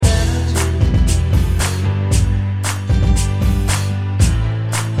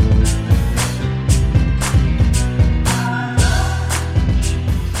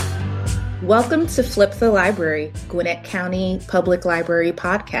Welcome to Flip the Library, Gwinnett County Public Library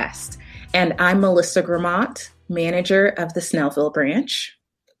podcast. And I'm Melissa Gramont, manager of the Snellville branch.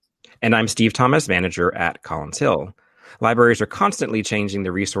 And I'm Steve Thomas, manager at Collins Hill. Libraries are constantly changing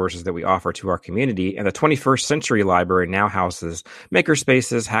the resources that we offer to our community, and the 21st Century Library now houses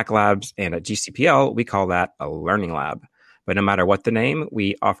makerspaces, hack labs, and at GCPL, we call that a learning lab. But no matter what the name,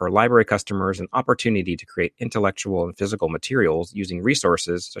 we offer library customers an opportunity to create intellectual and physical materials using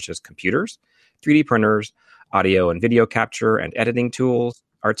resources such as computers, 3D printers, audio and video capture and editing tools,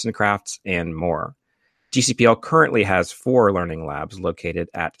 arts and crafts, and more. GCPL currently has 4 learning labs located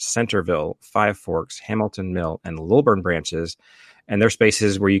at Centerville, Five Forks, Hamilton Mill, and Lilburn branches, and they're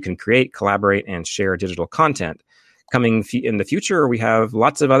spaces where you can create, collaborate, and share digital content. Coming in the future, we have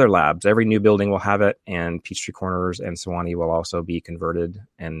lots of other labs. Every new building will have it, and Peachtree Corners and Sewanee will also be converted,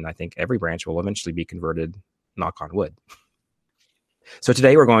 and I think every branch will eventually be converted, knock on wood. So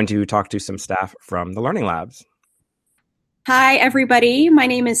today we're going to talk to some staff from the Learning Labs. Hi, everybody. My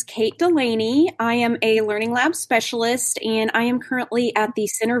name is Kate Delaney. I am a Learning Lab specialist, and I am currently at the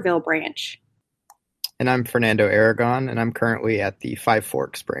Centerville branch. And I'm Fernando Aragon, and I'm currently at the Five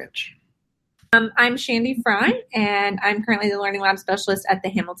Forks branch. I'm Shandy Fry, and I'm currently the Learning Lab specialist at the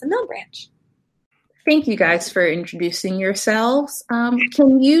Hamilton Mill branch. Thank you guys for introducing yourselves.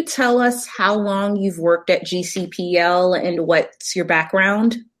 Can you tell us how long you've worked at GCPL and what's your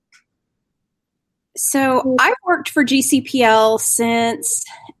background? So I've worked for GCPL since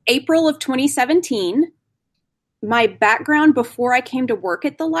April of 2017. My background before I came to work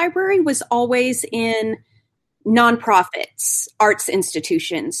at the library was always in nonprofits, arts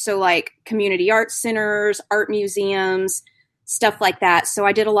institutions. So like community arts centers, art museums, stuff like that. So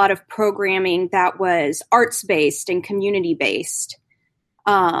I did a lot of programming that was arts-based and community-based.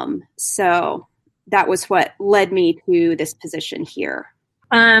 So that was what led me to this position here.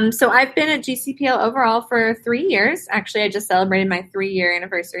 So I've been at GCPL overall for 3 years. Actually, I just celebrated my 3-year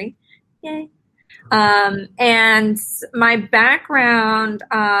anniversary. Yay. And my background,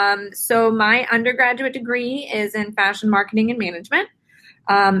 so my undergraduate degree is in fashion marketing and management.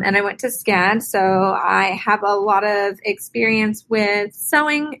 And I went to SCAD, so I have a lot of experience with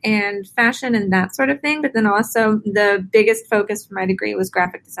sewing and fashion and that sort of thing. But then also the biggest focus for my degree was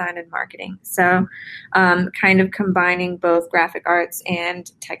graphic design and marketing. So kind of combining both graphic arts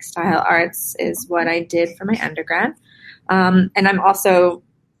and textile arts is what I did for my undergrad. And I'm also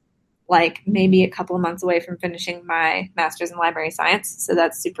like maybe a couple of months away from finishing my master's in library science. So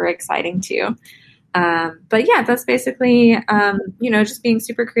that's super exciting too. But yeah, that's basically, just being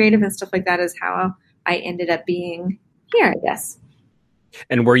super creative and stuff like that is how I ended up being here, I guess.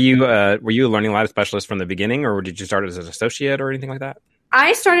 And were you a Learning Lab specialist from the beginning, or did you start as an associate or anything like that?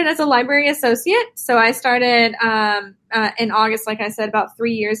 I started as a library associate. So I started in August, like I said, about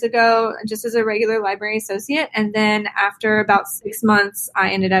 3 years ago, just as a regular library associate. And then after about 6 months,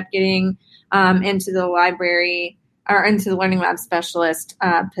 I ended up getting into the library or into the Learning Lab specialist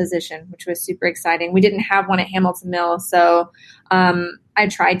position, which was super exciting. We didn't have one at Hamilton Mill, so I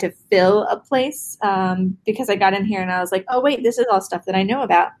tried to fill a place because I got in here and I was like, oh, wait, this is all stuff that I know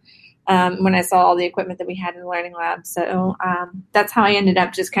about when I saw all the equipment that we had in the Learning Lab. So that's how I ended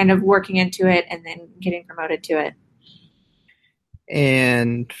up just kind of working into it and then getting promoted to it.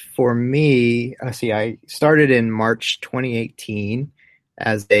 And for me, I started in March 2018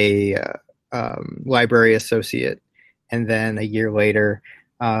 as a library associate. And then a year later,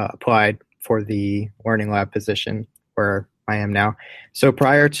 applied for the Learning Lab position where I am now. So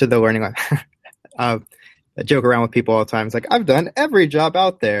prior to the Learning Lab, I joke around with people all the time. It's like, I've done every job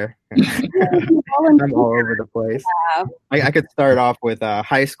out there. I'm all over the place. I could start off with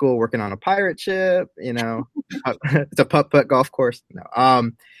high school working on a pirate ship, it's a putt-putt golf course. No.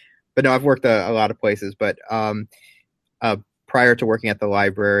 But no, I've worked a lot of places. But prior to working at the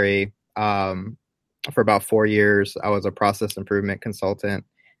library, for about 4 years, I was a process improvement consultant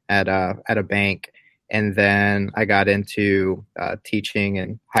at a bank, and then I got into teaching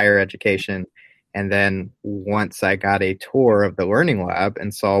and higher education. And then once I got a tour of the Learning Lab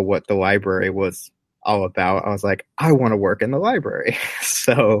and saw what the library was all about, I was like, I want to work in the library.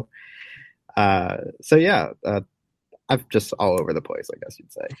 So yeah, I'm just all over the place, I guess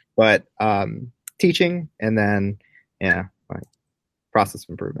you'd say. But teaching and then process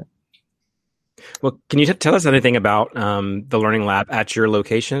improvement. Well, can you tell us anything about the Learning Lab at your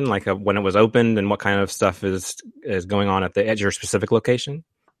location, like when it was opened and what kind of stuff is going on at your specific location?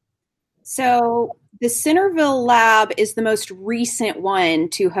 So the Centerville lab is the most recent one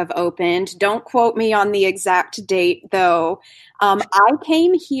to have opened. Don't quote me on the exact date, though. I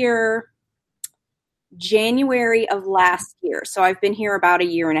came here January of last year. So I've been here about a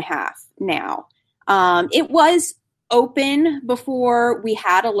year and a half now. It was open before we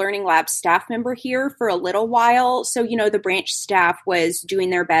had a Learning Lab staff member here for a little while. So, the branch staff was doing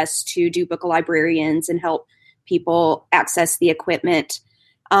their best to do book librarians and help people access the equipment.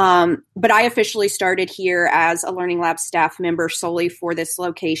 But I officially started here as a Learning Lab staff member solely for this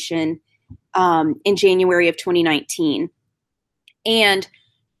location in January of 2019. And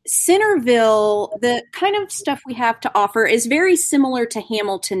Centerville, the kind of stuff we have to offer is very similar to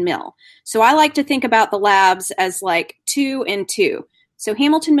Hamilton Mill. So I like to think about the labs as like 2 and 2. So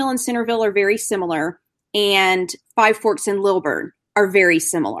Hamilton Mill and Centerville are very similar, and Five Forks and Lilburn are very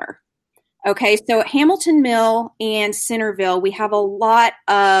similar. Okay, so at Hamilton Mill and Centerville, we have a lot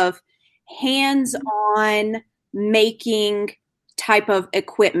of hands-on making type of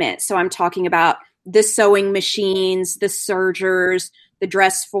equipment. So I'm talking about the sewing machines, the sergers, the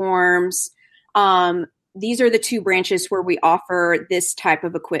dress forms. These are the 2 branches where we offer this type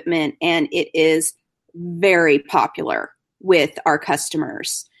of equipment, and it is very popular with our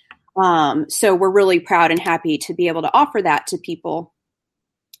customers. So we're really proud and happy to be able to offer that to people.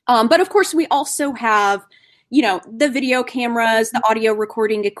 But of course, we also have, the video cameras, the audio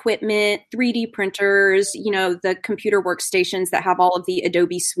recording equipment, 3D printers, the computer workstations that have all of the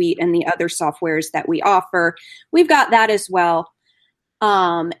Adobe Suite and the other softwares that we offer. We've got that as well.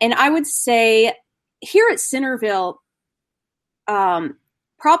 And I would say here at Centerville,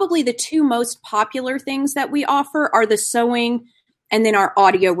 probably the 2 most popular things that we offer are the sewing and then our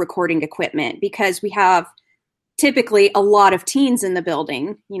audio recording equipment, because we have typically a lot of teens in the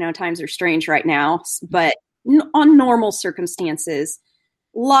building. Times are strange right now, but on normal circumstances,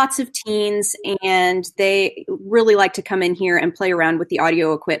 lots of teens, and they really like to come in here and play around with the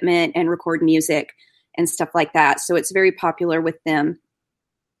audio equipment and record music and stuff like that. So it's very popular with them.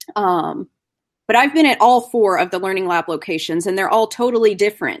 But I've been at all 4 of the Learning Lab locations, and they're all totally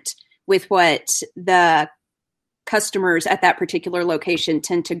different with what the customers at that particular location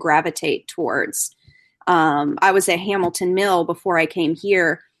tend to gravitate towards. I was at Hamilton Mill before I came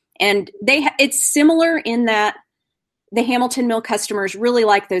here, and it's similar in that the Hamilton Mill customers really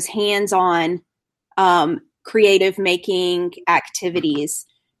like those hands-on creative making activities.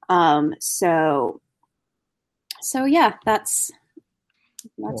 So yeah, that's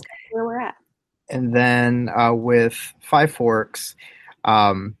kind of where we're at. And then with Five Forks,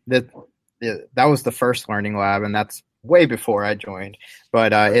 that was the first Learning Lab, and that's way before I joined.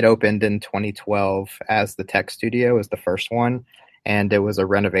 But it opened in 2012 as the Tech Studio, was the first one, and it was a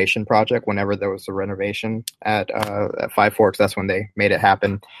renovation project. Whenever there was a renovation at Five Forks, that's when they made it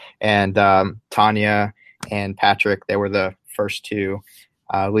happen. And Tanya and Patrick, they were the first 2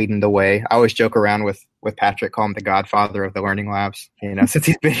 leading the way. I always joke around with Patrick, call him the godfather of the Learning Labs, since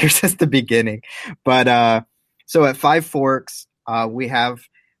he's been here since the beginning. But so at Five Forks, we have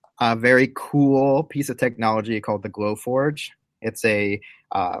a very cool piece of technology called the Glowforge. It's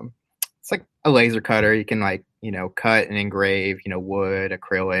it's like a laser cutter. You can cut and engrave, wood,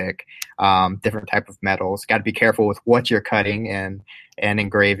 acrylic, different type of metals. Got to be careful with what you're cutting and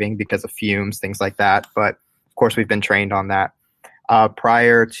engraving because of fumes, things like that. But of course, we've been trained on that.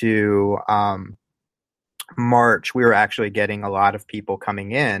 Prior to March, we were actually getting a lot of people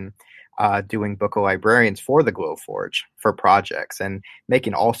coming in doing book of librarians for the Glowforge for projects and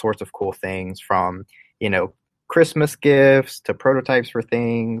making all sorts of cool things from, Christmas gifts to prototypes for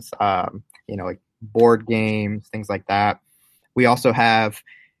things, like board games, things like that. We also have,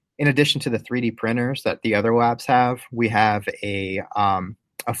 in addition to the 3D printers that the other labs have, we have a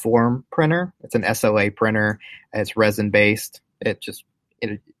form printer. It's an SLA printer. It's resin based.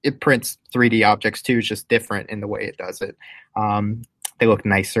 It prints 3D objects too. It's just different in the way it does it. They look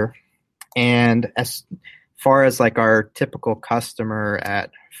nicer. And as far as our typical customer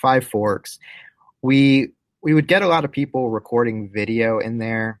at Five Forks, we would get a lot of people recording video in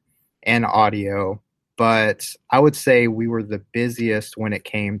there and audio, but I would say we were the busiest when it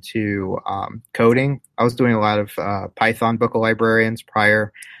came to coding. I was doing a lot of Python book of librarians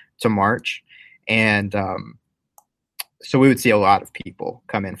prior to March, and so we would see a lot of people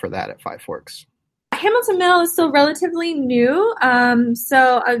come in for that at Five Forks. Hamilton Mill is still relatively new,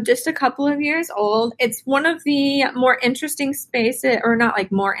 so just a couple of years old. It's one of the more interesting spaces, or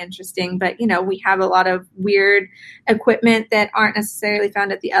not more interesting, but we have a lot of weird equipment that aren't necessarily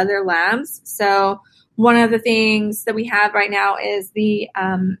found at the other labs. So one of the things that we have right now is the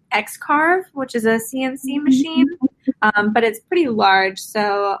X-Carve, which is a CNC machine, but it's pretty large.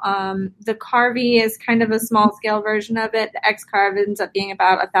 So the Carvey is kind of a small scale version of it. The X-Carve ends up being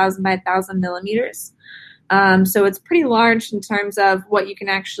about 1,000 by 1,000 millimeters. So it's pretty large in terms of what you can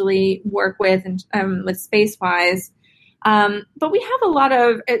actually work with and with space-wise. But we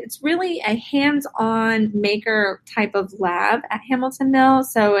have it's really a hands-on maker type of lab at Hamilton Mill.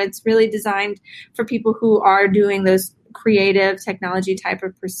 So it's really designed for people who are doing those creative technology type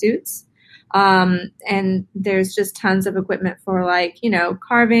of pursuits. And there's just tons of equipment for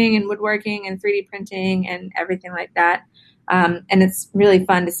carving and woodworking and 3D printing and everything like that. And it's really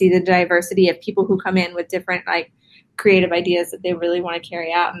fun to see the diversity of people who come in with different creative ideas that they really want to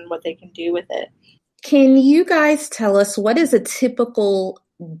carry out and what they can do with it. Can you guys tell us what is a typical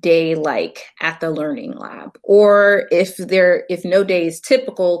day like at the Learning Lab? Or if no day is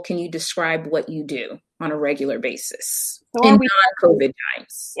typical, can you describe what you do on a regular basis in non-COVID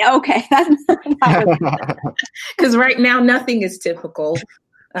times? Yeah, okay. Because right now nothing is typical.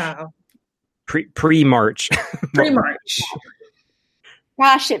 Pre-March. Pre-March.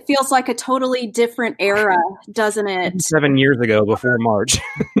 Gosh, it feels like a totally different era, doesn't it? 7 years ago, before March.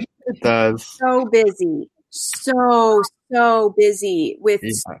 It does. So busy. So busy with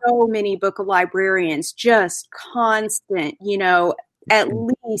so many book librarians, just constant, at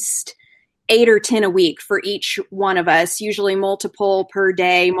least 8 or 10 a week for each one of us, usually multiple per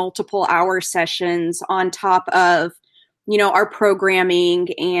day, multiple hour sessions on top of, our programming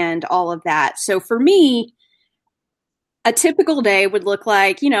and all of that. So for me, a typical day would look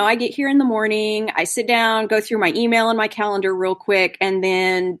like, I get here in the morning, I sit down, go through my email and my calendar real quick, and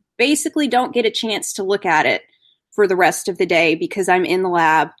then basically don't get a chance to look at it for the rest of the day because I'm in the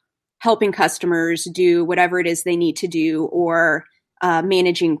lab helping customers do whatever it is they need to do, or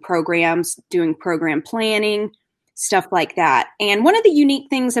managing programs, doing program planning, stuff like that. And one of the unique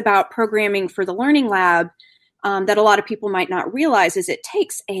things about programming for the Learning Lab that a lot of people might not realize is it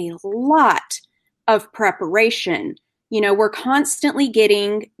takes a lot of preparation. We're constantly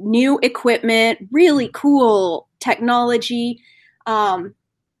getting new equipment, really cool technology. But,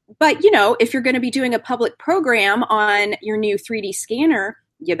 if you're going to be doing a public program on your new 3D scanner,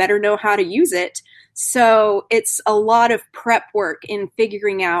 you better know how to use it. So it's a lot of prep work in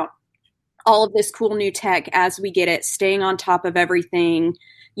figuring out all of this cool new tech as we get it, staying on top of everything,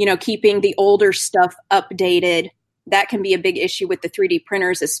 keeping the older stuff updated. That can be a big issue with the 3D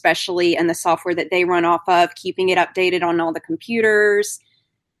printers, especially, and the software that they run off of, keeping it updated on all the computers.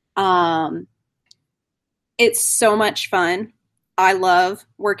 It's so much fun. I love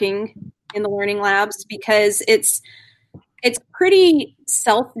working in the Learning Labs because it's pretty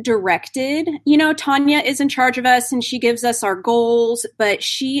self-directed. Tanya is in charge of us and she gives us our goals, but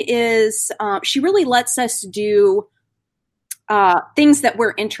she really lets us do things that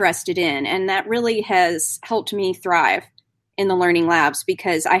we're interested in. And that really has helped me thrive in the Learning Labs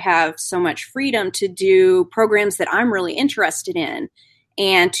because I have so much freedom to do programs that I'm really interested in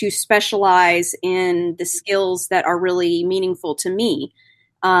and to specialize in the skills that are really meaningful to me.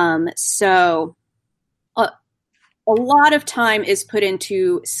 So a lot of time is put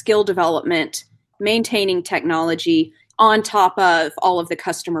into skill development, maintaining technology on top of all of the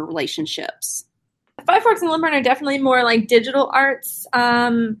customer relationships. Five Forks and Lilburn are definitely more like digital arts,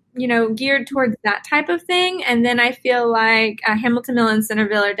 geared towards that type of thing. And then I feel like Hamilton Mill and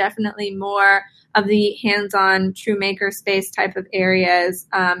Centerville are definitely more of the hands-on true maker space type of areas.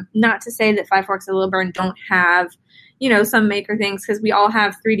 Not to say that Five Forks and Lilburn don't have, some maker things, because we all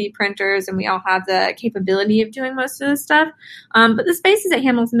have 3D printers and we all have the capability of doing most of this stuff. But the spaces at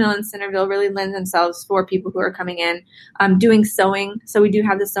Hamilton Mill and Centerville really lend themselves for people who are coming in, doing sewing. So we do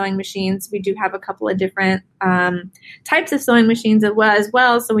have the sewing machines. We do have a couple of different types of sewing machines as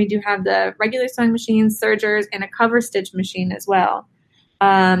well. So we do have the regular sewing machines, sergers, and a cover stitch machine as well.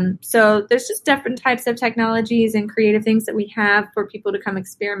 So there's just different types of technologies and creative things that we have for people to come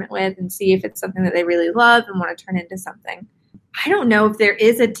experiment with and see if it's something that they really love and want to turn into something. I don't know if there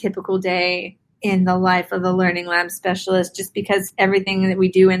is a typical day in the life of a Learning Lab specialist, just because everything that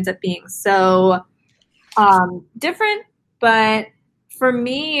we do ends up being so different. But for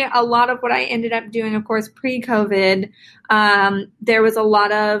me, a lot of what I ended up doing, of course, pre-COVID, there was a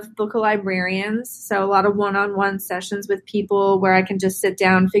lot of book librarians, so a lot of one-on-one sessions with people where I can just sit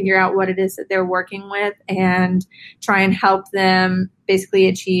down, figure out what it is that they're working with, and try and help them basically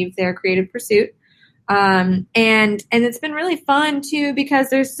achieve their creative pursuit. And it's been really fun too, because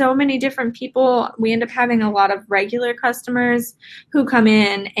there's so many different people. We end up having a lot of regular customers who come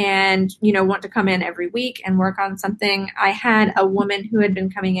in and, want to come in every week and work on something. I had a woman who had been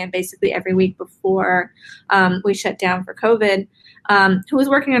coming in basically every week before we shut down for COVID, who was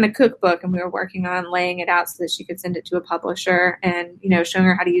working on a cookbook, and we were working on laying it out so that she could send it to a publisher and, showing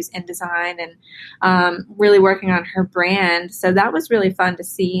her how to use InDesign and really working on her brand. So that was really fun to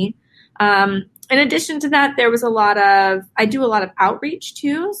see. In addition to that, I do a lot of outreach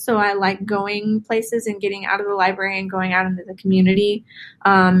too. So I like going places and getting out of the library and going out into the community,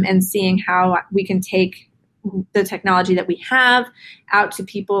 and seeing how we can take the technology that we have out to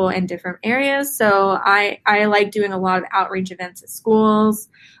people in different areas. So I like doing a lot of outreach events at schools,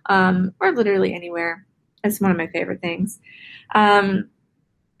 or literally anywhere. It's one of my favorite things.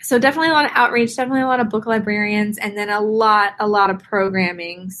 So definitely a lot of outreach, definitely a lot of book librarians, and then a lot of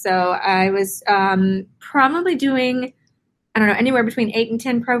programming. So I was probably doing, I don't know, anywhere between 8 and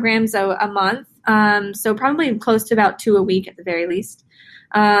 10 programs a month. So probably close to about 2 a week at the very least.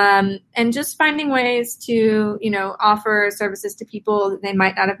 And just finding ways to, offer services to people that they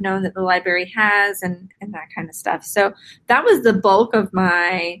might not have known that the library has, and that kind of stuff. So that was the bulk of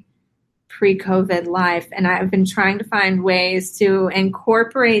my pre-COVID life, and I've been trying to find ways to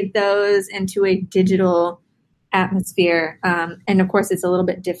incorporate those into a digital atmosphere. And of course, it's a little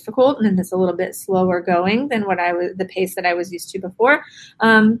bit difficult, and it's a little bit slower going than the pace that I was used to before.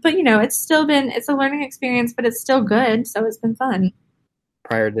 But it's a learning experience, but it's still good. So it's been fun.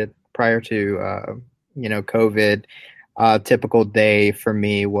 Prior to COVID, typical day for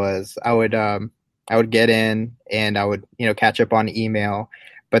me was I would get in and I would catch up on email.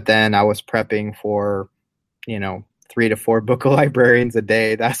 But then I was prepping for, 3 to 4 book librarians a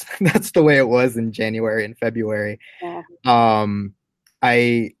day. That's the way it was in January and February. Yeah.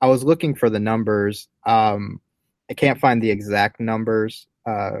 I was looking for the numbers. I can't find the exact numbers.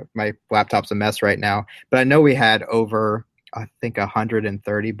 My laptop's a mess right now. But I know we had over, I think,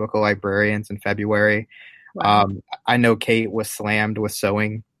 130 book librarians in February. Wow. I know Kate was slammed with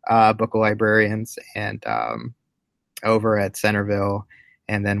sewing book librarians, and over at Centerville.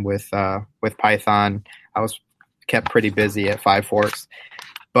 And then with Python, I was kept pretty busy at Five Forks.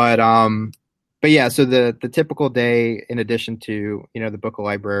 But yeah, so the typical day, in addition to the book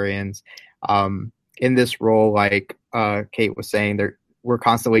librarians, in this role, like Kate was saying, we're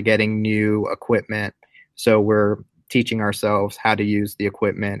constantly getting new equipment. So we're teaching ourselves how to use the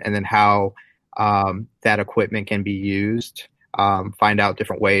equipment, and then how that equipment can be used. Find out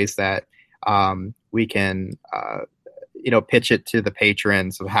different ways that we can pitch it to the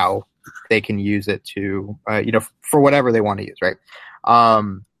patrons of how they can use it to, for whatever they want to use, right?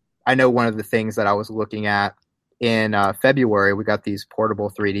 I know one of the things that I was looking at in February, we got these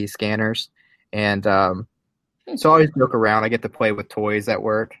portable 3D scanners. And so I always joke around, I get to play with toys at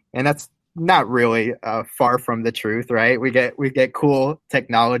work. And that's not really far from the truth, right? We get cool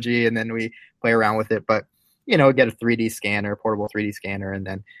technology, and then we play around with it. But, get a 3D scanner, portable 3D scanner, and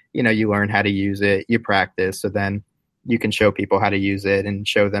then, you learn how to use it, you practice. So then you can show people how to use it and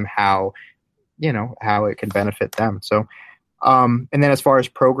show them how it can benefit them. So, and then as far as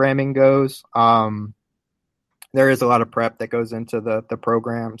programming goes, there is a lot of prep that goes into the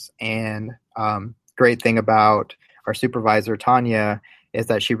programs. And great thing about our supervisor, Tanya, is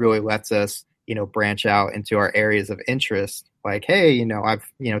that she really lets us, branch out into our areas of interest. Like, hey,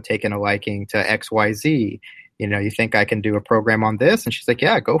 I've, taken a liking to XYZ. You think I can do a program on this? And she's like,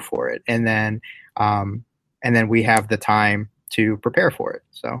 yeah, go for it. And then we have the time to prepare for it.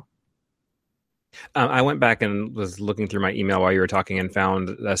 So I went back and was looking through my email while you were talking, and found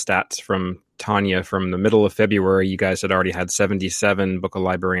stats from Tanya from the middle of February. You guys had already had 77 book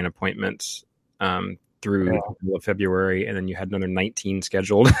librarian appointments through the middle of February, and then you had another 19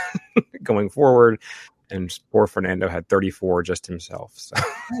 scheduled going forward. And poor Fernando had 34 just himself. So.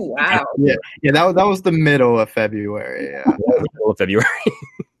 Oh, wow. Yeah, that was the middle of February. Yeah. Middle of February.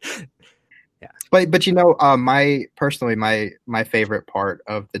 But my favorite part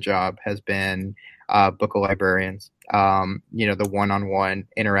of the job has been book librarians. The one-on-one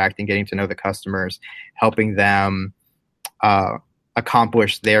interacting, getting to know the customers, helping them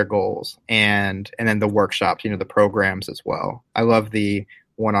accomplish their goals, and then the workshops, the programs as well. I love the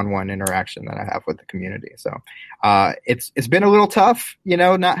one-on-one interaction that I have with the community. So it's been a little tough,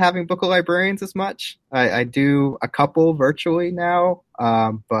 not having book librarians as much. I do a couple virtually now,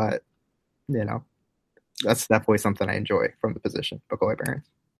 but that's definitely something I enjoy from the position, book librarian.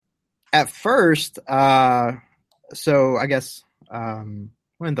 At first, so I guess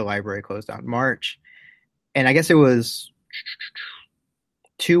when the library closed down, March, and I guess it was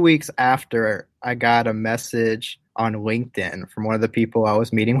 2 weeks after I got a message on LinkedIn from one of the people I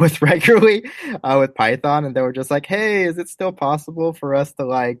was meeting with regularly with Python, and they were just like, hey, is it still possible for us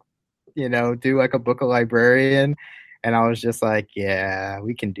to do like a book librarian? And I was just like, yeah,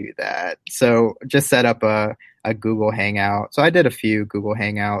 we can do that. So just set up a Google Hangout. So I did a few Google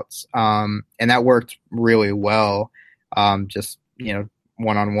Hangouts, and that worked really well, just,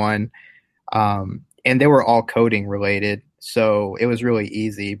 one-on-one. And they were all coding related. So it was really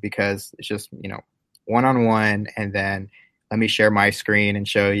easy because it's just, one-on-one, and then let me share my screen and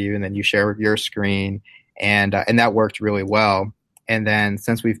show you, and then you share your screen. And that worked really well. And then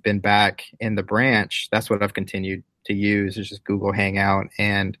since we've been back in the branch, that's what I've continued to use, is just Google Hangout.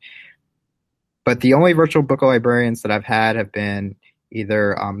 But the only virtual book librarians that I've had have been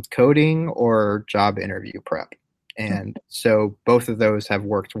either coding or job interview prep. And so both of those have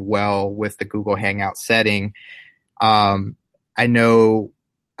worked well with the Google Hangout setting. I know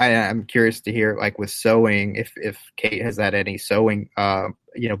I'm curious to hear, like with sewing, if Kate has had any sewing,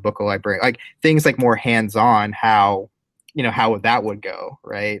 book library, like things like more hands-on, how that would go,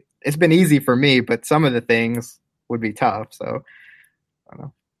 right? It's been easy for me, but some of the things would be tough. So I don't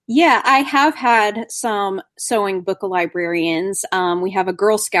know. Yeah, I have had some sewing book librarians. We have a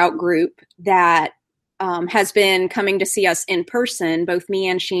Girl Scout group that has been coming to see us in person, both me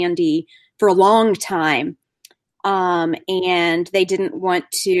and Shandy, for a long time. And they didn't want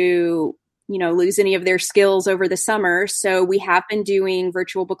to, lose any of their skills over the summer. So we have been doing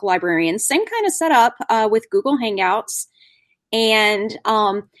virtual book librarians, same kind of setup with Google Hangouts. And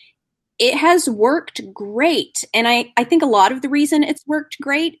it has worked great. And I think a lot of the reason it's worked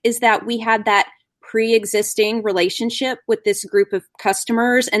great is that we had that pre-existing relationship with this group of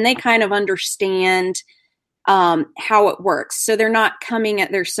customers, and they kind of understand how it works. So they're not coming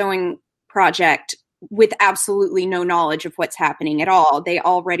at their sewing project with absolutely no knowledge of what's happening at all. They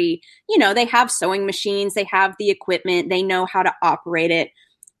already, they have sewing machines, they have the equipment, they know how to operate it.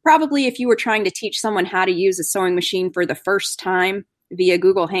 Probably if you were trying to teach someone how to use a sewing machine for the first time via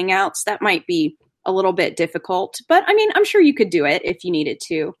Google Hangouts, that might be a little bit difficult. But I mean, I'm sure you could do it if you needed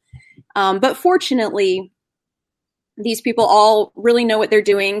to. But fortunately, these people all really know what they're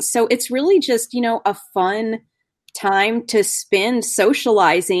doing. So it's really just, a fun time to spend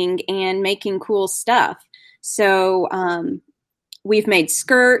socializing and making cool stuff. So we've made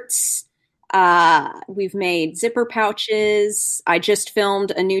skirts. We've made zipper pouches. I just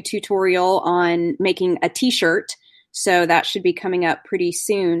filmed a new tutorial on making a t-shirt. So that should be coming up pretty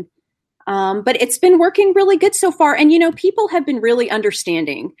soon. But it's been working really good so far. And, people have been really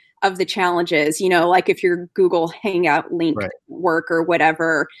understanding of the challenges, like if your Google Hangout link work or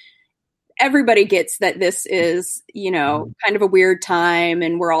whatever, everybody gets that this is, kind of a weird time,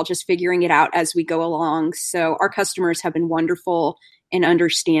 and we're all just figuring it out as we go along. So our customers have been wonderful and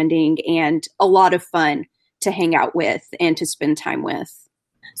understanding, and a lot of fun to hang out with and to spend time with.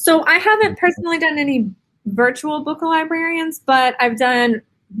 So I haven't personally done any virtual book librarians, but I've done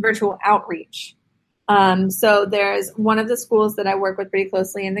virtual outreach. So there's one of the schools that I work with pretty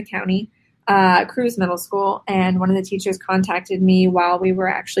closely in the county, Cruz Middle School, and one of the teachers contacted me while we were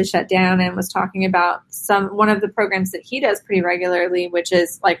actually shut down and was talking about one of the programs that he does pretty regularly, which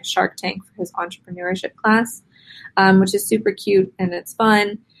is like Shark Tank for his entrepreneurship class, which is super cute and it's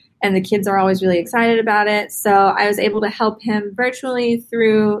fun. And the kids are always really excited about it. So I was able to help him virtually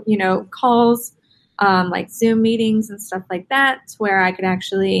through, calls, like Zoom meetings and stuff like that, where I could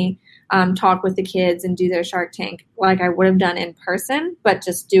actually talk with the kids and do their Shark Tank like I would have done in person, but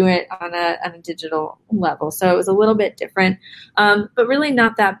just do it on a digital level. So it was a little bit different, but really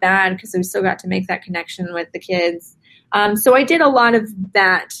not that bad because we still got to make that connection with the kids. So I did a lot of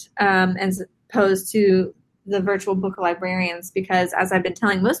that as opposed to the virtual book librarians, because as I've been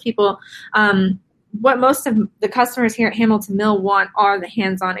telling most people, what most of the customers here at Hamilton Mill want are the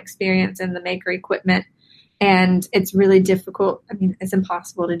hands-on experience and the maker equipment. And it's really difficult. I mean, it's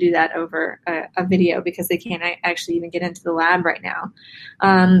impossible to do that over a video because they can't actually even get into the lab right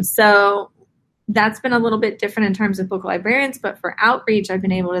now. So that's been a little bit different in terms of book librarians, but for outreach, I've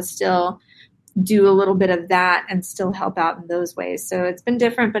been able to still do a little bit of that and still help out in those ways. So it's been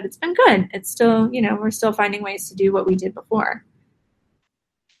different, but it's been good. It's still, we're still finding ways to do what we did before.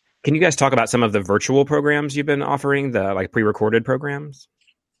 Can you guys talk about some of the virtual programs you've been offering, the like pre-recorded programs?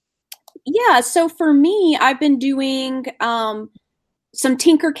 Yeah, so for me, I've been doing some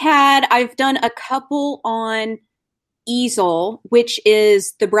Tinkercad. I've done a couple on Easel, which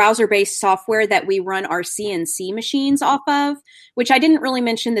is the browser-based software that we run our CNC machines off of, which I didn't really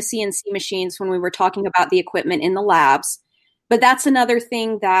mention the CNC machines when we were talking about the equipment in the labs. But that's another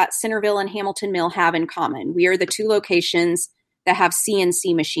thing that Centerville and Hamilton Mill have in common. We are the two locations that have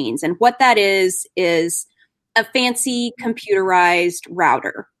CNC machines. And what that is a fancy computerized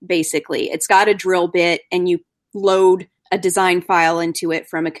router, basically. It's got a drill bit, and you load a design file into it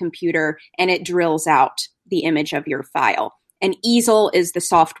from a computer, and it drills out the image of your file. And Easel is the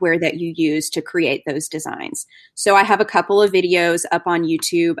software that you use to create those designs. So I have a couple of videos up on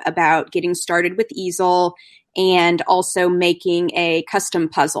YouTube about getting started with Easel, and also making a custom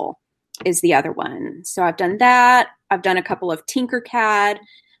puzzle is the other one. So I've done that. I've done a couple of Tinkercad,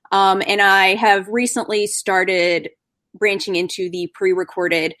 and I have recently started branching into the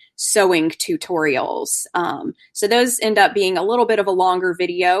pre-recorded sewing tutorials. So those end up being a little bit of a longer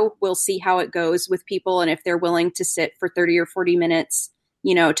video. We'll see how it goes with people and if they're willing to sit for 30 or 40 minutes,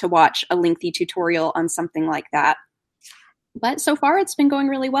 to watch a lengthy tutorial on something like that. But so far it's been going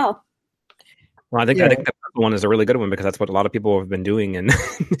really well. Well, I think that one is a really good one because that's what a lot of people have been doing in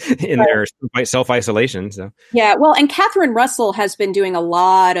their self-isolation. So yeah, well, and Catherine Russell has been doing a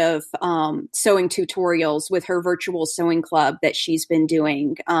lot of sewing tutorials with her virtual sewing club that she's been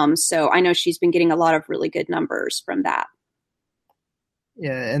doing. So I know she's been getting a lot of really good numbers from that.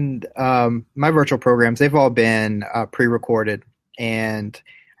 Yeah, and my virtual programs, they've all been pre-recorded, and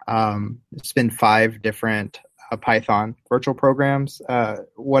it's been 5 different Python virtual programs.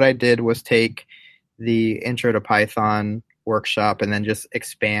 What I did was take the Intro to Python workshop and then just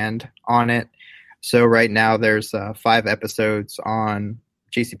expand on it. So right now there's 5 episodes on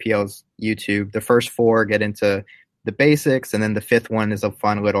GCPL's YouTube. The first 4 get into the basics, and then the 5th one is a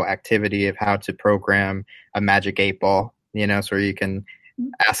fun little activity of how to program a Magic 8-ball, so you can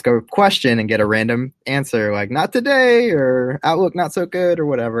ask a question and get a random answer like not today or Outlook not so good or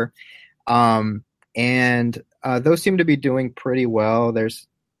whatever. And those seem to be doing pretty well. There's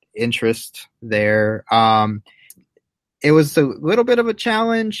interest there. It was a little bit of a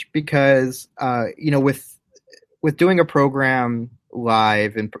challenge because, with doing a program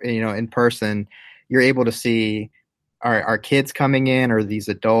live and, in person, you're able to see are kids coming in or these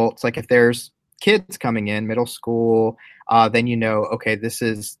adults. Like if there's kids coming in middle school, then okay, this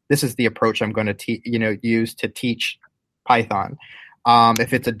is the approach I'm going to use to teach Python.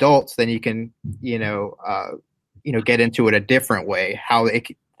 If it's adults, then you can get into it a different way, how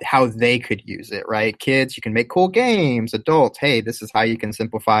they could use it, right? Kids, you can make cool games. Adults, hey, this is how you can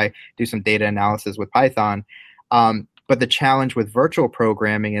simplify, do some data analysis with Python. But the challenge with virtual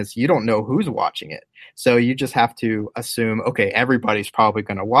programming is you don't know who's watching it. So you just have to assume, okay, everybody's probably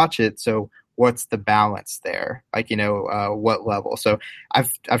going to watch it. So what's the balance there? Like, what level? So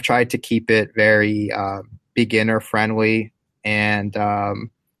I've tried to keep it very beginner friendly. And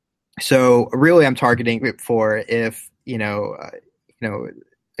so really I'm targeting it for if,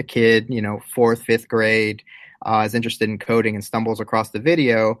 a kid, 4th, 5th grade is interested in coding and stumbles across the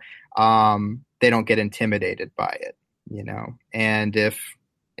video, they don't get intimidated by it,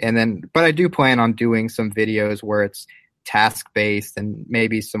 but I do plan on doing some videos where it's task-based and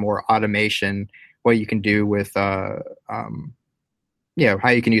maybe some more automation, what you can do with, how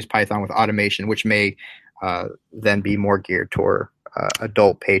you can use Python with automation, which may then be more geared toward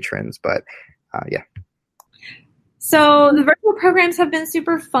adult patrons. But yeah. So the virtual programs have been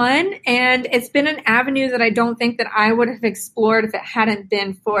super fun, and it's been an avenue that I don't think that I would have explored if it hadn't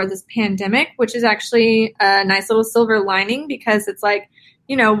been for this pandemic, which is actually a nice little silver lining because it's like,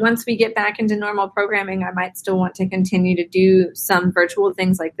 once we get back into normal programming, I might still want to continue to do some virtual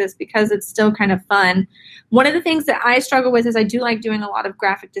things like this because it's still kind of fun. One of the things that I struggle with is I do like doing a lot of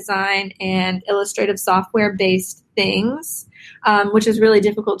graphic design and illustrative software-based things, which is really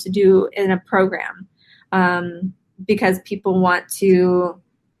difficult to do in a program. Because people want to,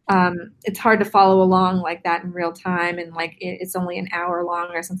 it's hard to follow along like that in real time. And like, it's only an hour long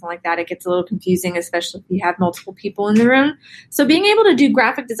or something like that. It gets a little confusing, especially if you have multiple people in the room. So being able to do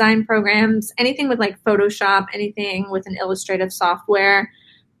graphic design programs, anything with like Photoshop, anything with an illustrative software,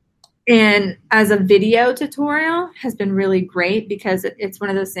 and as a video tutorial has been really great because it's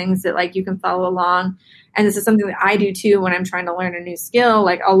one of those things that like you can follow along. And this is something that I do too when I'm trying to learn a new skill.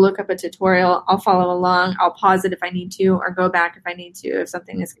 Like I'll look up a tutorial, I'll follow along, I'll pause it if I need to, or go back if I need to, if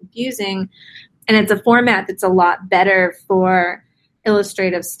something is confusing. And it's a format that's a lot better for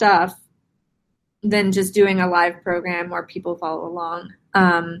illustrative stuff than just doing a live program where people follow along.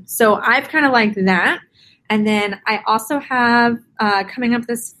 So I've kind of liked that. And then I also have coming up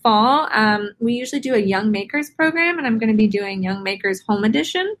this fall, we usually do a Young Makers program, and I'm going to be doing Young Makers Home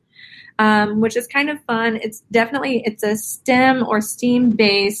Edition, which is kind of fun. It's a STEM or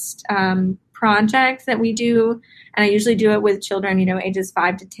STEAM-based project that we do, and I usually do it with children, ages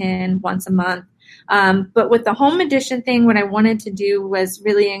 5 to 10 once a month. But with the Home Edition thing, what I wanted to do was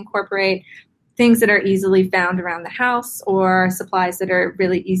really incorporate things that are easily found around the house or supplies that are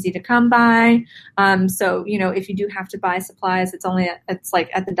really easy to come by. So, if you do have to buy supplies, it's like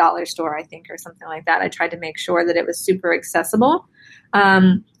at the dollar store, I think, or something like that. I tried to make sure that it was super accessible.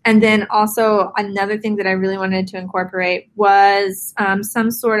 And then also another thing that I really wanted to incorporate was some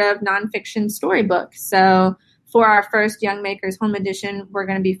sort of nonfiction storybook. So for our first Young Makers Home Edition, we're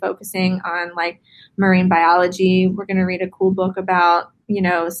going to be focusing on like marine biology. We're going to read a cool book about,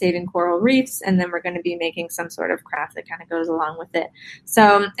 saving coral reefs, and then we're going to be making some sort of craft that kind of goes along with it.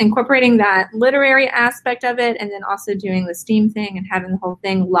 So incorporating that literary aspect of it, and then also doing the STEAM thing and having the whole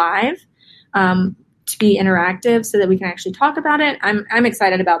thing live to be interactive so that we can actually talk about it. I'm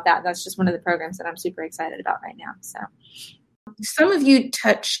excited about that. That's just one of the programs that I'm super excited about right now. So. Some of you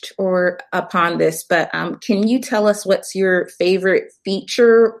touched upon this, but can you tell us what's your favorite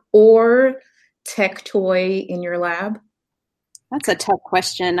feature or tech toy in your lab? That's a tough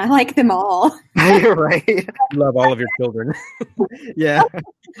question. I like them all. You're right. You love all of your children. Yeah.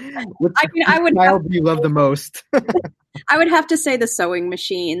 Which I would child do you love the most? I would have to say the sewing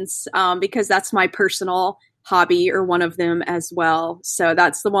machines, because that's my personal hobby, or one of them as well. So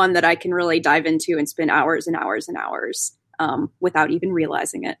that's the one that I can really dive into and spend hours and hours and hours without even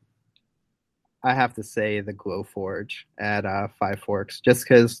realizing it. I have to say the Glowforge at Five Forks, just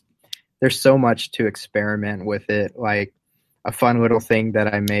because there's so much to experiment with it. Like, a fun little thing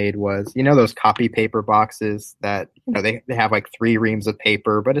that I made was, those copy paper boxes that, they have like 3 reams of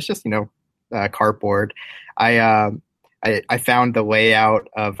paper, but it's just, cardboard. I found the layout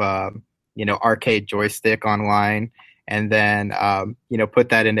of, arcade joystick online, and then, put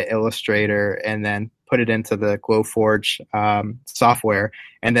that into Illustrator, and then put it into the Glowforge software.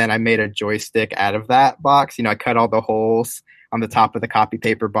 And then I made a joystick out of that box. I cut all the holes on the top of the copy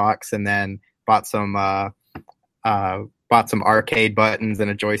paper box, and then bought some arcade buttons and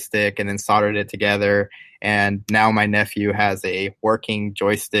a joystick, and then soldered it together. And now my nephew has a working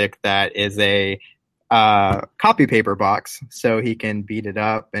joystick that is a copy paper box, so he can beat it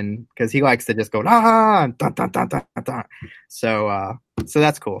up, and because he likes to just go dun, dun, dun, dun, dun, dun. So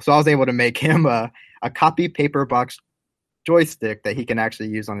that's cool. So I was able to make him a copy paper box joystick that he can actually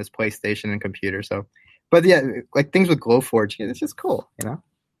use on his PlayStation and computer. So, but yeah, like things with Glowforge, it's just cool,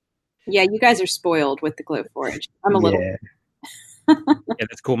 Yeah, you guys are spoiled with the Glowforge. I'm a little. Yeah. Yeah,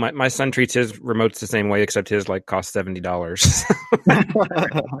 that's cool. My son treats his remotes the same way, except his costs $70.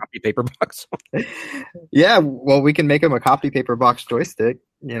 Copy paper box. Yeah, well, we can make him a copy paper box joystick.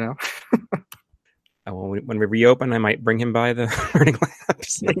 Well, when we reopen, I might bring him by the learning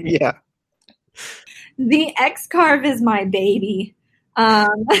labs. Yeah. The X-Carve is my baby.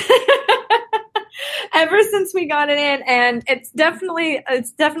 Ever since we got it in, and it's definitely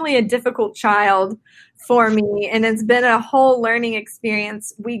a difficult child for me, and it's been a whole learning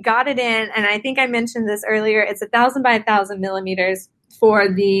experience. We got it in, and I think I mentioned this earlier. It's 1,000 by 1,000 millimeters for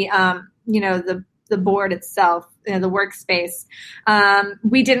the the board itself, the workspace.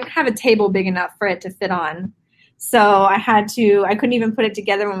 We didn't have a table big enough for it to fit on. So I couldn't even put it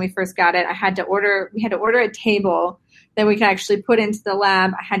together when we first got it. We had to order a table that we could actually put into the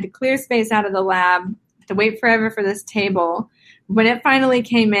lab. I had to clear space out of the lab, to wait forever for this table. When it finally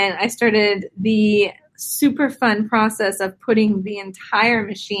came in, I started the super fun process of putting the entire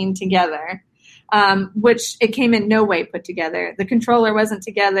machine together, which it came in no way put together. The controller wasn't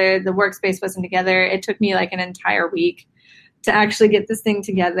together. The workspace wasn't together. It took me like an entire week to actually get this thing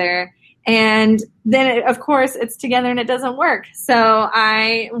together. And then, of course, it's together and it doesn't work. So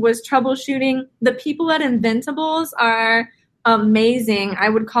I was troubleshooting. The people at Inventables are amazing. I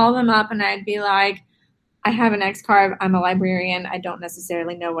would call them up and I'd be like, I have an X-Carve. I'm a librarian. I don't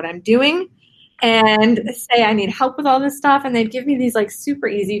necessarily know what I'm doing. And say I need help with all this stuff. And they'd give me these super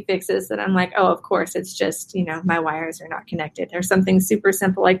easy fixes that I'm like, oh, of course, it's just, my wires are not connected or something super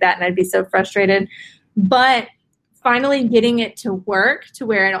simple like that. And I'd be so frustrated. But finally getting it to work to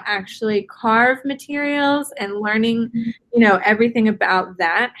where it'll actually carve materials and learning, everything about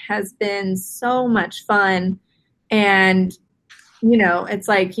that has been so much fun. And, it's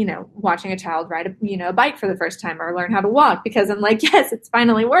like, watching a child ride a bike for the first time or learn how to walk, because I'm like, yes, it's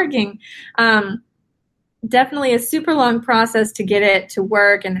finally working. Definitely a super long process to get it to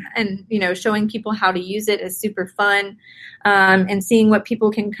work, and showing people how to use it is super fun. And seeing what people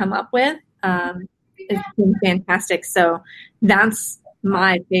can come up with. It's been fantastic. So that's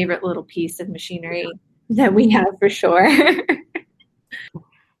my favorite little piece of machinery that we have for sure.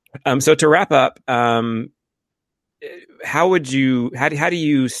 So to wrap up, how do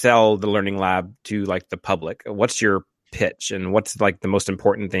you sell the Learning Lab to the public? What's your pitch, and what's the most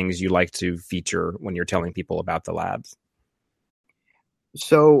important things you like to feature when you're telling people about the labs?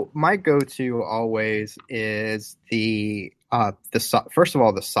 So my go-to always is first of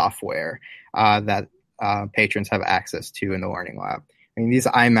all, the software that patrons have access to in the Learning Lab. I mean, these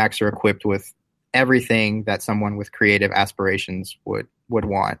iMacs are equipped with everything that someone with creative aspirations would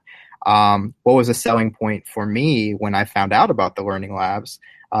want. What was a selling point for me when I found out about the Learning Labs?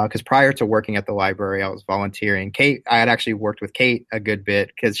 Because prior to working at the library, I was volunteering. I had actually worked with Kate a good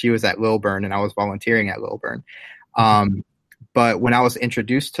bit because she was at Lilburn and I was volunteering at Lilburn. But when I was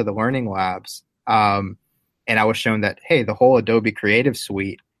introduced to the Learning Labs, and I was shown that, hey, the whole Adobe Creative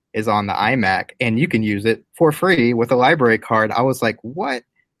Suite is on the iMac and you can use it for free with a library card, I was like, what?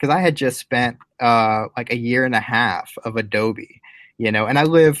 Because I had just spent like a year and a half of Adobe, and I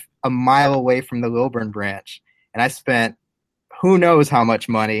live a mile away from the Lilburn branch, and I spent who knows how much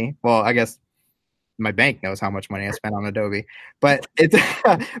money. Well, I guess my bank knows how much money I spent on Adobe, but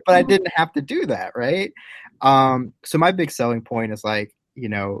but I didn't have to do that, right? So my big selling point is like,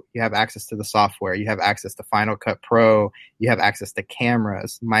 you have access to the software, you have access to Final Cut Pro, you have access to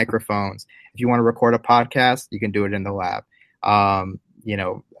cameras, microphones. If you want to record a podcast, you can do it in the lab.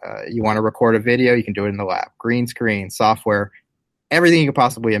 You want to record a video, you can do it in the lab. Green screen, software, everything you could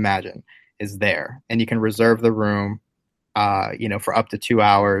possibly imagine is there. And you can reserve the room, for up to 2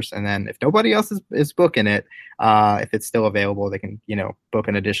 hours. And then if nobody else is booking it, if it's still available, they can, book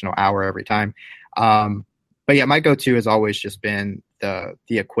an additional hour every time. But yeah, my go-to has always just been the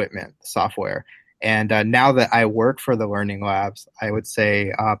equipment, the software. And now that I work for the Learning Labs, I would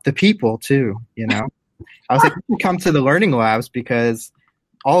say the people too, I was like, you come to the Learning Labs because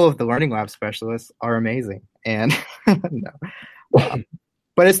all of the Learning Lab specialists are amazing. And no.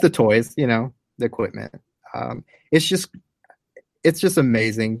 But it's the toys, the equipment. It's just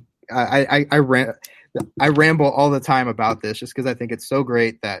amazing. I ramble all the time about this just because I think it's so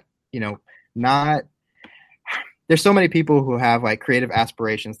great that, there's so many people who have like creative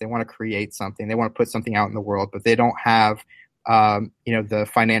aspirations. They want to create something. They want to put something out in the world, but they don't have, the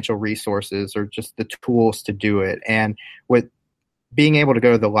financial resources or just the tools to do it. And with being able to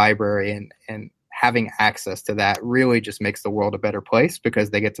go to the library and having access to that really just makes the world a better place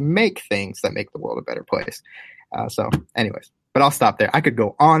because they get to make things that make the world a better place. So anyways, but I'll stop there. I could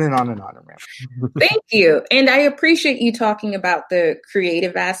go on and on and on. Thank you. And I appreciate you talking about the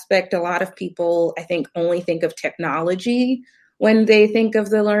creative aspect. A lot of people, I think, only think of technology when they think of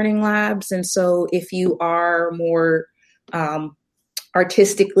the Learning Labs. And so if you are more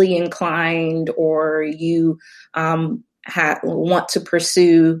artistically inclined or you want to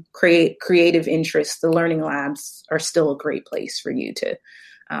pursue creative interests, the Learning Labs are still a great place for you to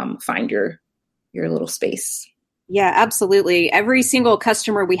find your little space. Yeah, absolutely. Every single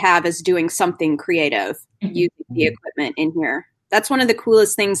customer we have is doing something creative using the equipment in here. That's one of the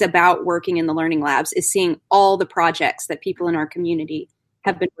coolest things about working in the Learning Labs is seeing all the projects that people in our community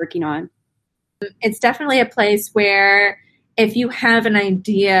have been working on. It's definitely a place where if you have an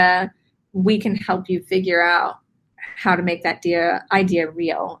idea, we can help you figure out how to make that idea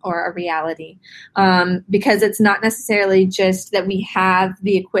real or a reality. Because it's not necessarily just that we have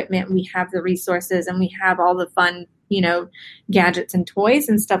the equipment, we have the resources, and we have all the fun, gadgets and toys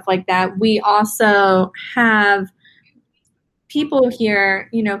and stuff like that. We also have people here,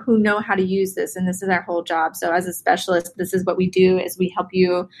 who know how to use this, and this is our whole job. So as a specialist, this is what we do, is we help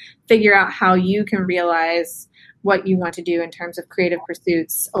you figure out how you can realize what you want to do in terms of creative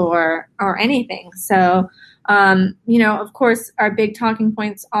pursuits or anything. So, of course, our big talking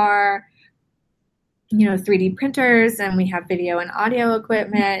points are, 3D printers, and we have video and audio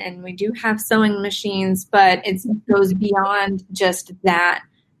equipment, and we do have sewing machines, but it goes beyond just that,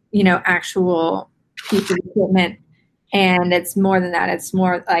 actual piece of equipment. And it's more than that. It's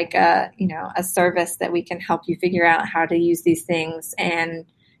more like a service that we can help you figure out how to use these things and,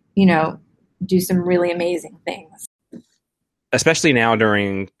 do some really amazing things. Especially now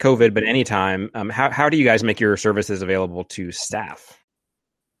during COVID, but anytime, how do you guys make your services available to staff?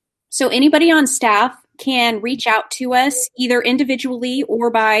 So anybody on staff can reach out to us either individually or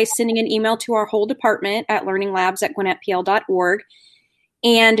by sending an email to our whole department at learninglabs@gwinnettpl.org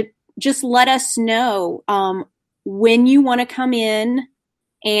and just let us know when you want to come in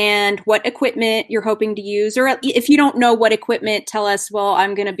and what equipment you're hoping to use. Or if you don't know what equipment, tell us, well,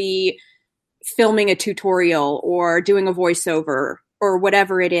 I'm going to be filming a tutorial or doing a voiceover or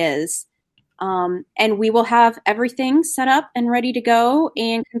whatever it is. And we will have everything set up and ready to go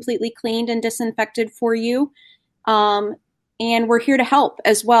and completely cleaned and disinfected for you. And we're here to help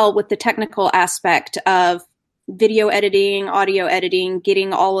as well with the technical aspect of video editing, audio editing,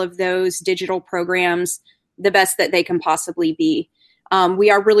 getting all of those digital programs the best that they can possibly be. We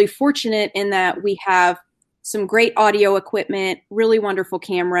are really fortunate in that we have some great audio equipment, really wonderful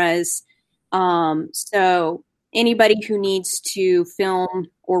cameras. So anybody who needs to film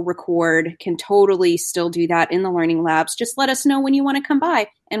or record can totally still do that in the Learning Labs. Just let us know when you want to come by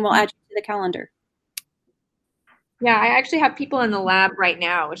and we'll add you to the calendar. Yeah, I actually have people in the lab right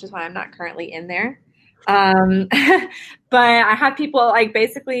now, which is why I'm not currently in there. But I have people like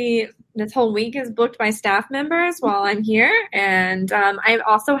basically this whole week is booked by staff members while I'm here. And I've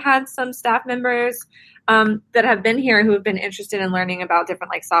also had some staff members that have been here who have been interested in learning about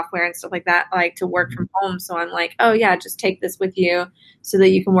different like software and stuff like that, like to work from home. So I'm like, oh yeah, just take this with you so that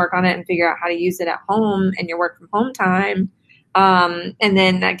you can work on it and figure out how to use it at home in your work from home time. And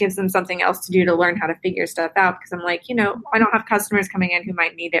then that gives them something else to do to learn how to figure stuff out, because I'm like, I don't have customers coming in who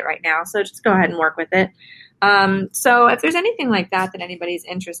might need it right now. So just go ahead and work with it. So if there's anything like that anybody's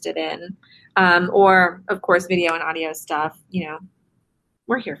interested in, or of course, video and audio stuff,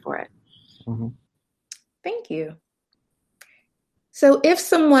 we're here for it. Mm-hmm. Thank you. So if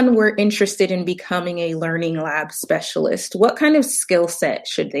someone were interested in becoming a Learning Lab specialist, what kind of skill set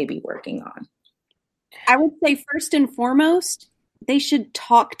should they be working on? I would say first and foremost, they should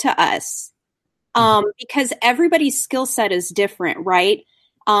talk to us, because everybody's skill set is different, right?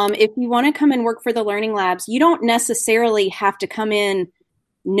 If you want to come and work for the Learning Labs, you don't necessarily have to come in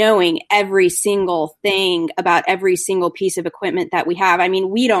knowing every single thing about every single piece of equipment that we have. I mean,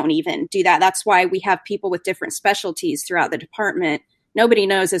 we don't even do that. That's why we have people with different specialties throughout the department. Nobody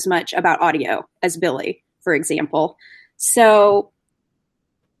knows as much about audio as Billy, for example. So,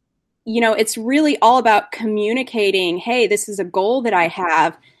 it's really all about communicating, hey, this is a goal that I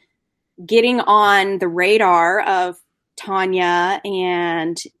have, getting on the radar of Tanya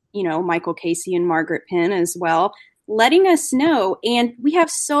and, Michael Casey and Margaret Penn as well, letting us know. And we have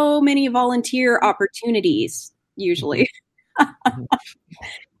so many volunteer opportunities usually.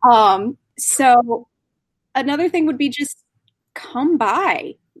 So another thing would be just come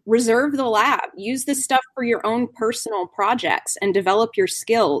by, reserve the lab, use this stuff for your own personal projects and develop your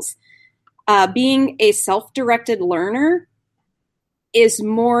skills. Being a self-directed learner is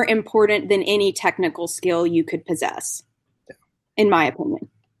more important than any technical skill you could possess, in my opinion.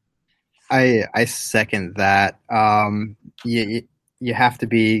 I second that. You have to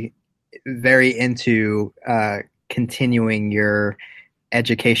be very into continuing your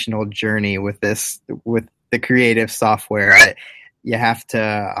educational journey with the creative software. You have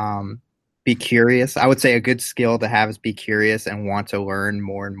to be curious. I would say a good skill to have is be curious and want to learn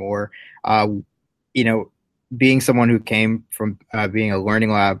more and more. Being someone who came from being a a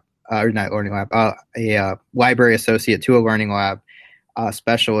library associate to a Learning Lab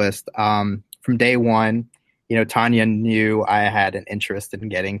specialist, from day one, Tanya knew I had an interest in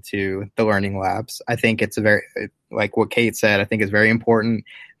getting to the Learning Labs. I think it's like what Kate said, I think it's very important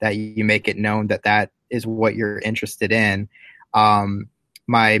that you make it known that is what you're interested in.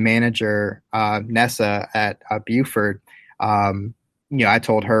 My manager, Nessa at Buford, I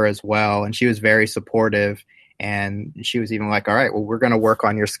told her as well, and she was very supportive. And she was even like, all right, well, we're going to work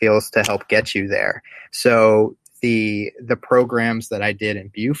on your skills to help get you there. So the programs that I did in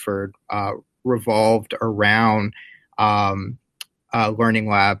Buford revolved around Learning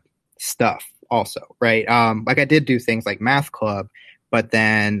Lab stuff also, right? Like I did do things like Math Club, but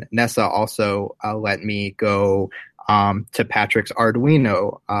then Nessa also let me go to Patrick's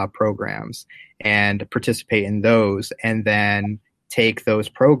Arduino programs and participate in those, and then take those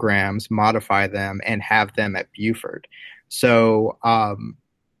programs, modify them, and have them at Buford. So, I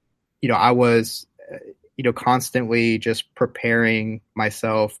was, constantly just preparing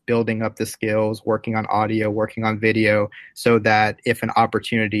myself, building up the skills, working on audio, working on video, so that if an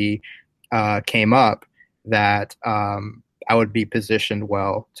opportunity came up, that I would be positioned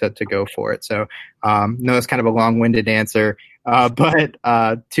well to go for it. So, no, it's kind of a long-winded answer, but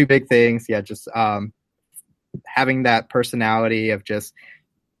two big things. Yeah, just having that personality of just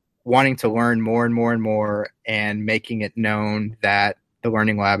wanting to learn more and more and more, and making it known that the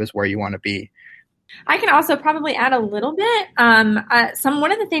Learning Lab is where you want to be. I can also probably add a little bit.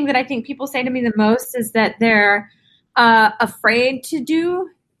 One of the things that I think people say to me the most is that they're afraid to do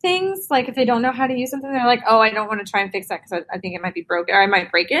things. Like if they don't know how to use something, they're like, oh, I don't want to try and fix that because I think it might be broken, or I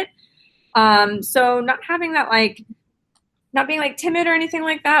might break it. So not having that, like, not being like timid or anything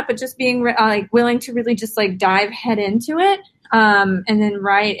like that, but just being willing to really just like dive head into it, and then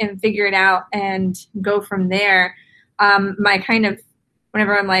write and figure it out and go from there.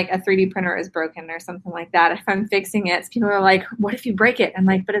 Whenever I'm like a 3D printer is broken or something like that, if I'm fixing it, people are like, what if you break it? I'm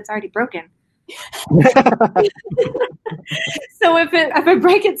like, but it's already broken. So if I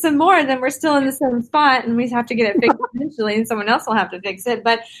break it some more, then we're still in the same spot and we have to get it fixed eventually, and someone else will have to fix it.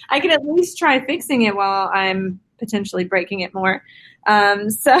 But I could at least try fixing it while I'm potentially breaking it more. I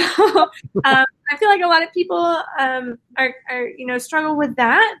feel like a lot of people are struggle with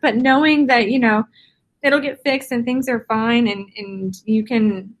that, but knowing that, it'll get fixed and things are fine, and you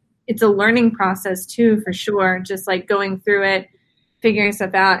can, it's a learning process too, for sure. Just like going through it, figuring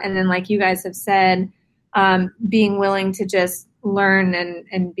stuff out. And then like you guys have said, being willing to just learn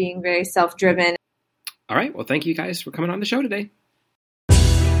and being very self-driven. All right. Well, thank you guys for coming on the show today.